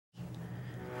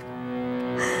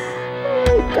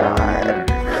God.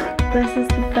 This is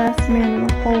the best man in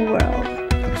the whole world.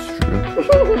 That's true.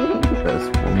 The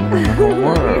best woman in the whole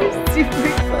world. You're super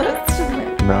close to me.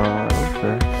 No,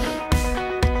 okay.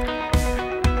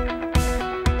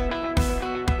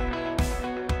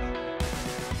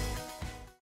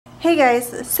 Hey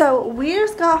guys, so we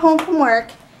just got home from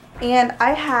work and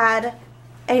I had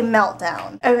a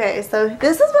meltdown. Okay, so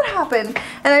this is what happened,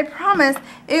 and I promise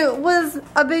it was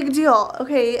a big deal,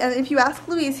 okay? And if you ask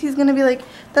Luis, he's gonna be like,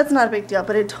 that's not a big deal,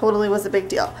 but it totally was a big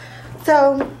deal.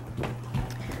 So,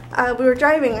 we were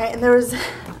driving, right, and there was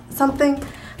something,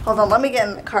 hold on, let me get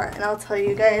in the car, and I'll tell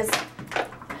you guys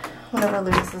whenever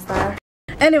Luis is there.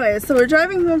 Anyway, so we're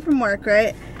driving home from work,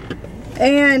 right,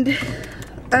 and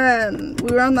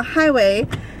we were on the highway,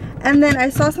 and then I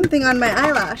saw something on my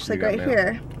eyelash, like right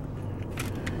here.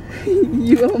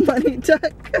 You owe money,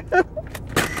 Chuck.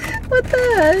 What the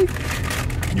heck?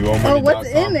 You owe money. Oh, what's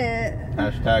in it?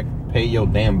 Hashtag pay your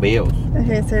damn bills.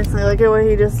 Okay, seriously, look at what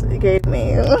he just gave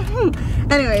me.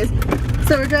 Anyways,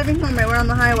 so we're driving home, right? We're on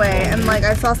the highway, and like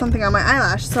I saw something on my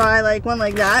eyelash, so I like went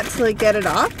like that to like get it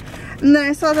off. And then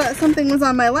I saw that something was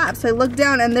on my lap, so I looked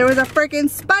down and there was a freaking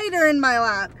spider in my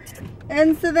lap.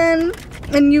 And so then,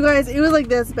 and you guys, it was like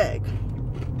this big.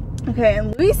 Okay,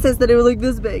 and Luis says that it was like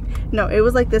this big. No, it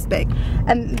was like this big.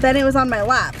 And then it was on my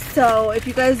lap. So if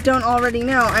you guys don't already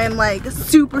know, I am like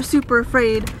super, super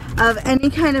afraid of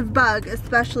any kind of bug,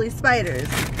 especially spiders.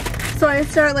 So I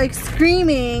start like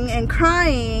screaming and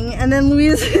crying, and then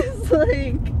Luis is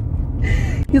like,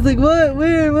 he's like, what,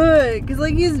 where, what? Because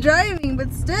like he's driving,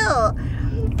 but still.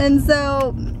 And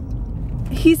so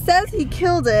he says he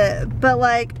killed it, but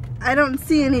like I don't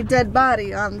see any dead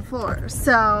body on the floor.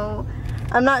 So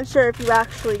I'm not sure if you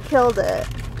actually killed it.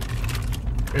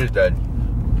 It's dead.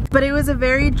 But it was a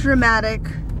very dramatic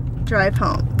drive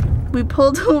home. We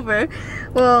pulled over.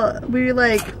 Well, we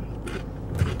like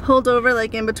pulled over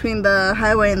like in between the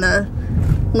highway and the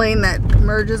lane that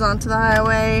merges onto the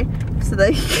highway so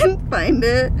that you can find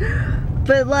it.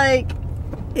 But like,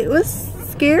 it was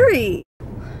scary.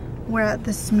 We're at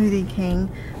the Smoothie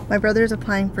King. My brother's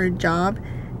applying for a job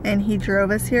and he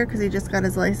drove us here because he just got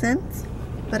his license.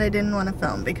 But I didn't want to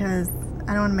film because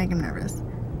I don't want to make him nervous.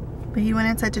 But he went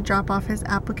inside to drop off his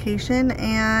application,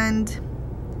 and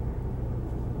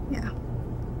yeah.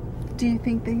 Do you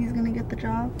think that he's gonna get the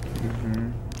job?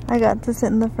 Mm-hmm. I got to sit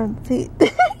in the front seat.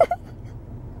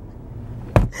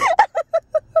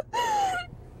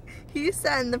 He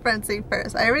sat in the front seat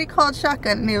first. I already called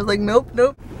shotgun and he was like, nope,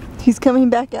 nope. He's coming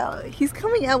back out. He's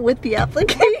coming out with the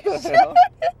application.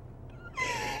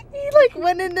 He like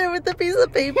went in there with a piece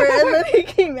of paper and then he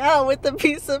came out with a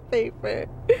piece of paper.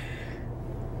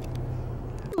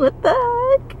 What the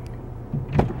heck?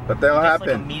 What the hell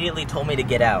happened? Like, immediately told me to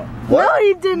get out. What? No,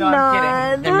 he did not.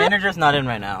 I'm kidding. The manager's not in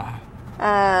right now.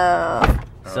 Oh.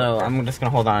 So I'm just gonna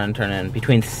hold on and turn in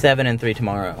between 7 and 3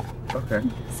 tomorrow. Okay.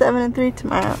 7 and 3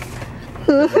 tomorrow.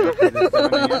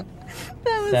 That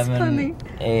was 7 funny.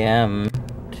 a.m.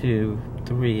 to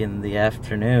 3 in the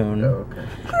afternoon. Oh, okay.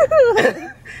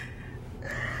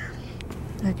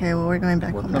 Okay, well we're going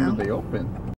back home now. What time did they open?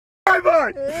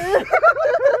 Bye-bye!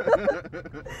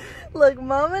 Look,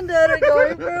 Mom and Dad are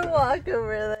going for a walk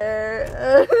over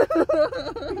there.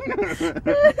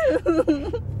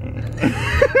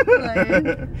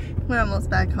 We're almost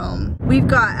back home. We've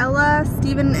got Ella,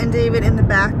 Steven, and David in the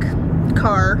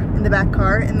car in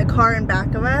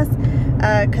back of us,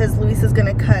 because Luis is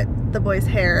gonna cut the boy's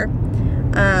hair.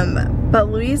 But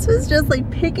Luis was just like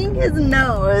picking his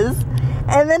nose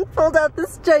and then pulled out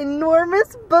this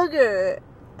ginormous booger.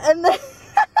 And then,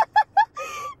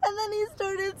 and then he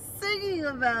started singing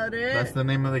about it. That's the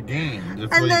name of the game.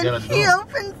 That's and what then you gotta he do.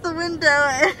 opens the window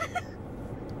and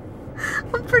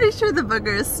I'm pretty sure the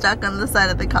booger is stuck on the side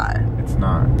of the car. It's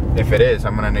not. If it is,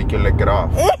 I'm gonna make you lick it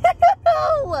off. Ew!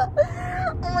 Oh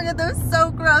my god, that was so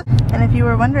gross. And if you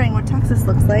were wondering what Texas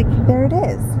looks like, there it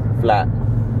is. Flat.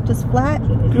 Just flat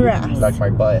grass. Like my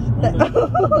butt.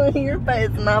 Your butt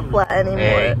is not flat anymore.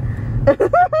 Hey.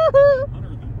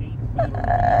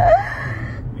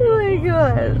 Oh my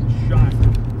god.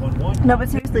 No, but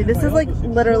seriously, this is like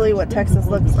literally what Texas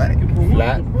looks like.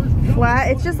 Flat?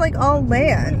 Flat. It's just like all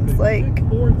land. Like,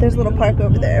 there's a little park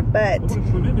over there, but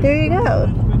there you go.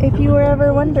 If you were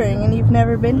ever wondering and you've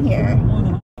never been here.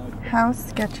 How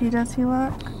sketchy does he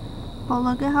look? Oh,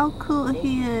 look at how cool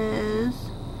he is.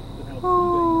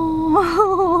 Oh,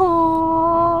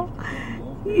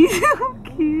 he's so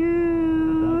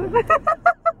cute.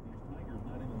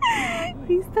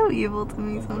 He's so evil to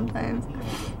me sometimes.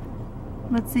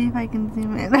 Let's see if I can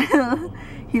zoom in.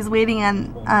 He's waiting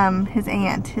on his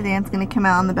aunt. His aunt's gonna come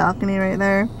out on the balcony right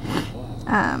there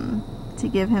to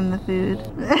give him the food.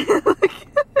 Look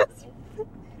at this.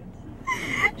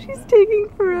 She's taking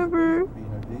forever.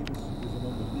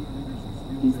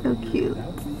 He's so cute.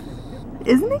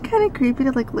 Isn't it kind of creepy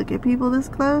to like look at people this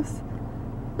close?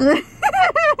 Oh,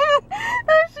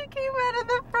 she came out of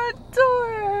the front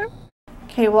door.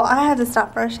 Okay, well I had to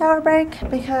stop for a shower break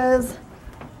because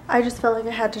I just felt like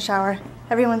I had to shower.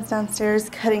 Everyone's downstairs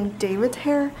cutting David's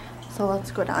hair, so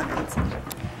let's go down inside.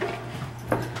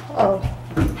 Oh.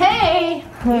 Hey!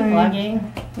 Are you vlogging?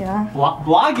 Yeah.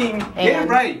 Vlogging? Get it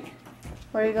right.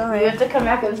 Where are you going? You have to come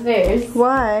back upstairs.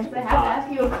 Why? I have to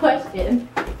ask you a question.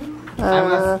 I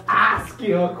must ask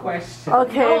you a question.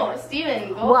 Okay. No,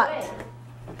 Steven, go What? away.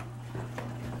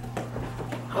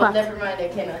 What? Well, never mind, I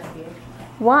can't ask you.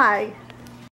 Why?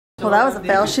 Well, that was a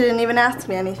fail. She didn't even ask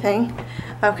me anything.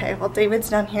 Okay, well, David's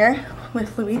down here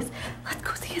with Luis. Let's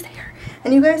go see his hair.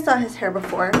 And you guys saw his hair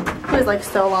before. It was like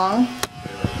so long.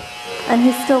 And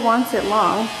he still wants it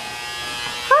long.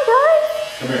 Hi,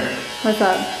 guys. Come here. What's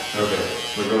up? Okay,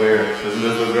 look over here. Doesn't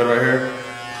this look good right here?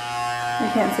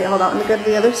 I can't see it. Hold on. Let me go to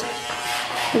the other side.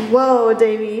 Whoa,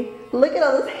 Davey. Look at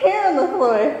all this hair on the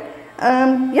floor.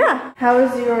 Yeah. How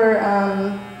is your,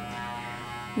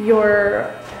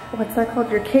 what's that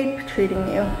called? Your cape treating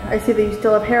you? I see that you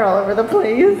still have hair all over the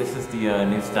place. This is the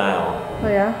new style. Oh,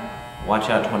 yeah? Watch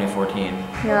out 2014.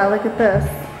 Yeah, look at this.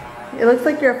 It looks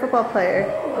like you're a football player.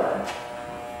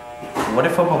 What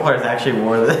if football players actually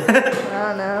wore this? I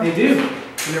don't know. They do.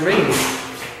 When it rains.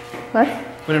 What?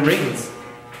 When it rains.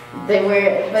 They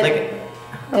wear, but Like,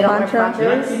 they don't wear poncho?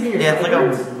 ponchos. yeah, it's like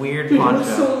a weird Dude, you look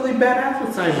poncho. totally badass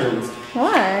with sideburns.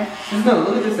 Why? No,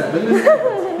 look at this side. Look at this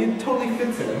side. He totally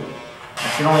fits it. I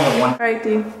should only have one. Alright,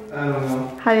 Dee. I don't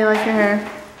know. How do you like your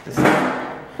hair? This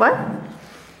What?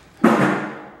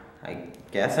 I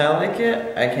guess I like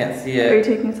it. I can't see Are you it.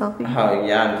 taking a selfie? Oh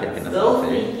yeah, I'm taking a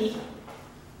selfie.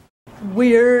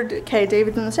 Weird. Okay,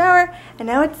 David's in the shower, and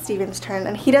now it's Steven's turn,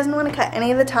 and he doesn't want to cut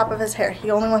any of the top of his hair. He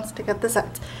only wants to cut the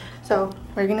sides. So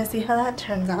we're gonna see how that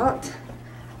turns out.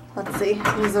 Let's see.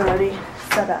 He's already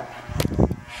set up.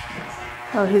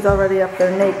 Oh, he's already up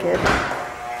there naked.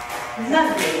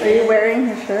 Are you wearing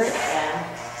his shirt?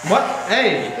 Yeah. What?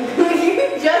 Hey!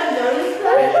 You just noticed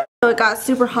that? So it got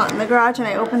super hot in the garage, and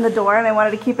I opened the door, and I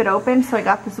wanted to keep it open, so I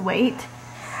got this weight,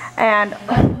 and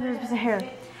oh, there's a piece of hair.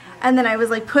 And then I was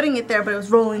like putting it there, but it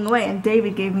was rolling away, and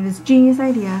David gave me this genius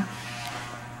idea.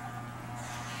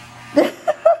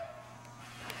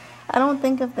 I don't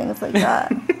think of things like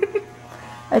that.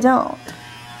 I don't.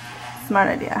 Smart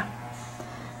idea.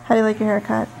 How do you like your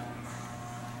haircut?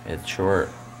 It's short.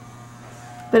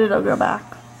 But it'll grow back.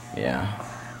 Yeah.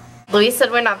 Luis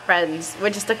said we're not friends.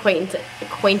 We're just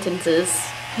acquaintances.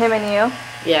 Him and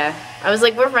you? Yeah. I was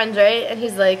like, we're friends, right? And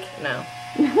he's like, no.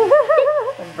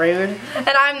 Rude. And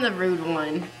I'm the rude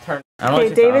one.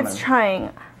 Okay, David's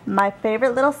trying my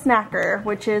favorite little snacker,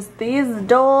 which is these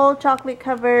Dole chocolate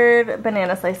covered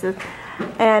banana slices.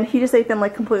 And he just ate them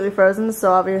like completely frozen,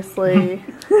 so obviously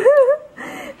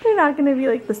they're not gonna be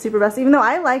like the super best, even though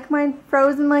I like mine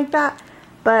frozen like that.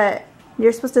 But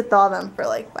you're supposed to thaw them for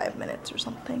like 5 minutes or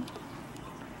something.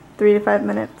 3 to 5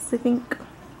 minutes, I think.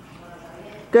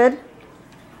 Good?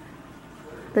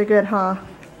 They're good, huh?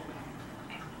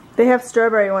 They have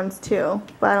strawberry ones too,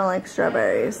 but I don't like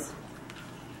strawberries.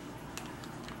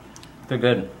 They're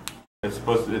good. It's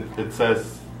supposed to, it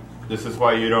says, this is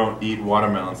why you don't eat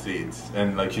watermelon seeds.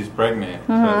 And like she's pregnant,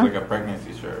 so it's like a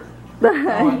pregnancy shirt. The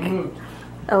heck?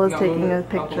 Ella's taking a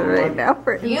picture right now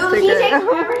for He takes Instagram.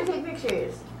 forever to take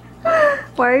pictures.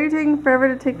 Why are you taking forever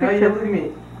to take No, you look pictures? at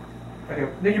me.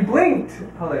 Okay, no, you blinked.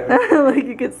 Hello. Like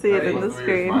you could see it in the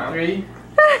screen. 3.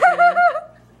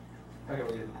 Okay, we're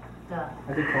good. Duh.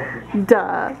 I did coffee.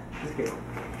 Duh. Just kidding.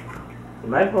 You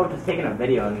might as well have just taken a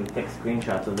video and take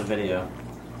screenshots of the video.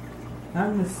 Not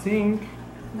in the sink.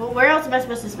 Well, where else am I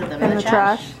supposed to spit them? In the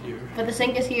trash. But the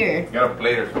sink is here. You got a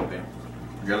plate or something.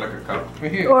 You got like a cup.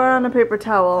 Right here. Or on a paper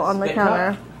towel on the Spit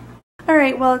counter.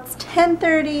 Alright, well it's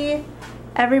 10:30.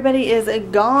 Everybody is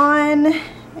gone.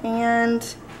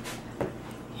 And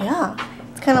yeah,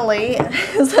 it's kind of late.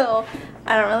 So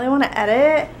I don't really want to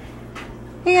edit.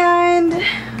 And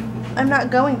I'm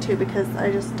not going to because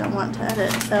I just don't want to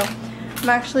edit. So I'm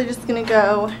actually just going to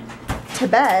go to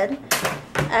bed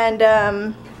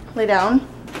and lay down,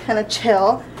 kind of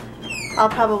chill. I'll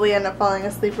probably end up falling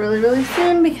asleep really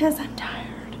soon because I'm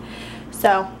tired.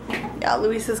 So yeah,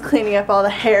 Luis is cleaning up all the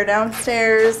hair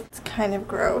downstairs. It's kind of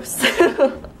gross.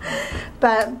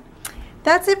 But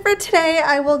that's it for today.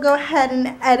 I will go ahead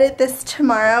and edit this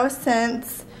tomorrow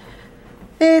since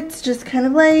it's just kind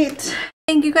of late.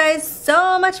 Thank you guys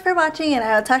so much for watching, and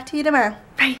I will talk to you tomorrow.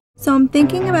 Bye. So I'm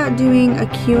thinking about doing a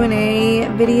Q&A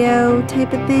video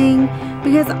type of thing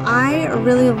because I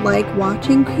really like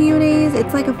watching Q&As.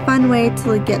 It's like a fun way to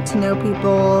like get to know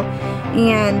people,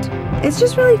 and it's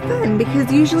just really fun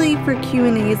because usually for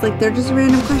Q&As like they're just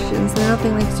random questions. They're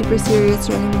nothing like super serious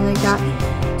or anything like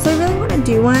that. So I really want to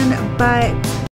do one, but